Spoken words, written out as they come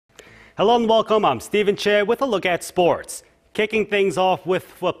Hello and welcome. I'm Steven Choi with a look at sports. Kicking things off with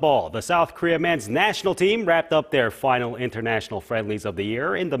football, the South Korea men's national team wrapped up their final international friendlies of the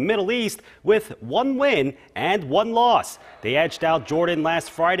year in the Middle East with 1 win and 1 loss. They edged out Jordan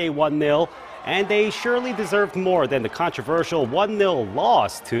last Friday 1-0, and they surely deserved more than the controversial 1-0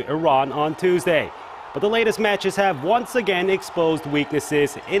 loss to Iran on Tuesday. But the latest matches have once again exposed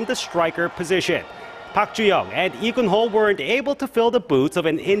weaknesses in the striker position. Chu-young and Lee Keun-ho weren't able to fill the boots of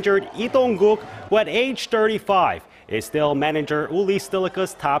an injured Lee Dong-gook, who at age 35 is still manager Uli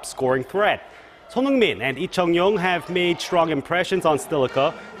Stielike's top scoring threat. Heung-min and Lee Chung-yong have made strong impressions on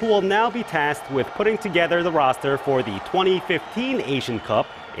Stielike, who will now be tasked with putting together the roster for the 2015 Asian Cup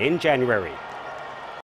in January.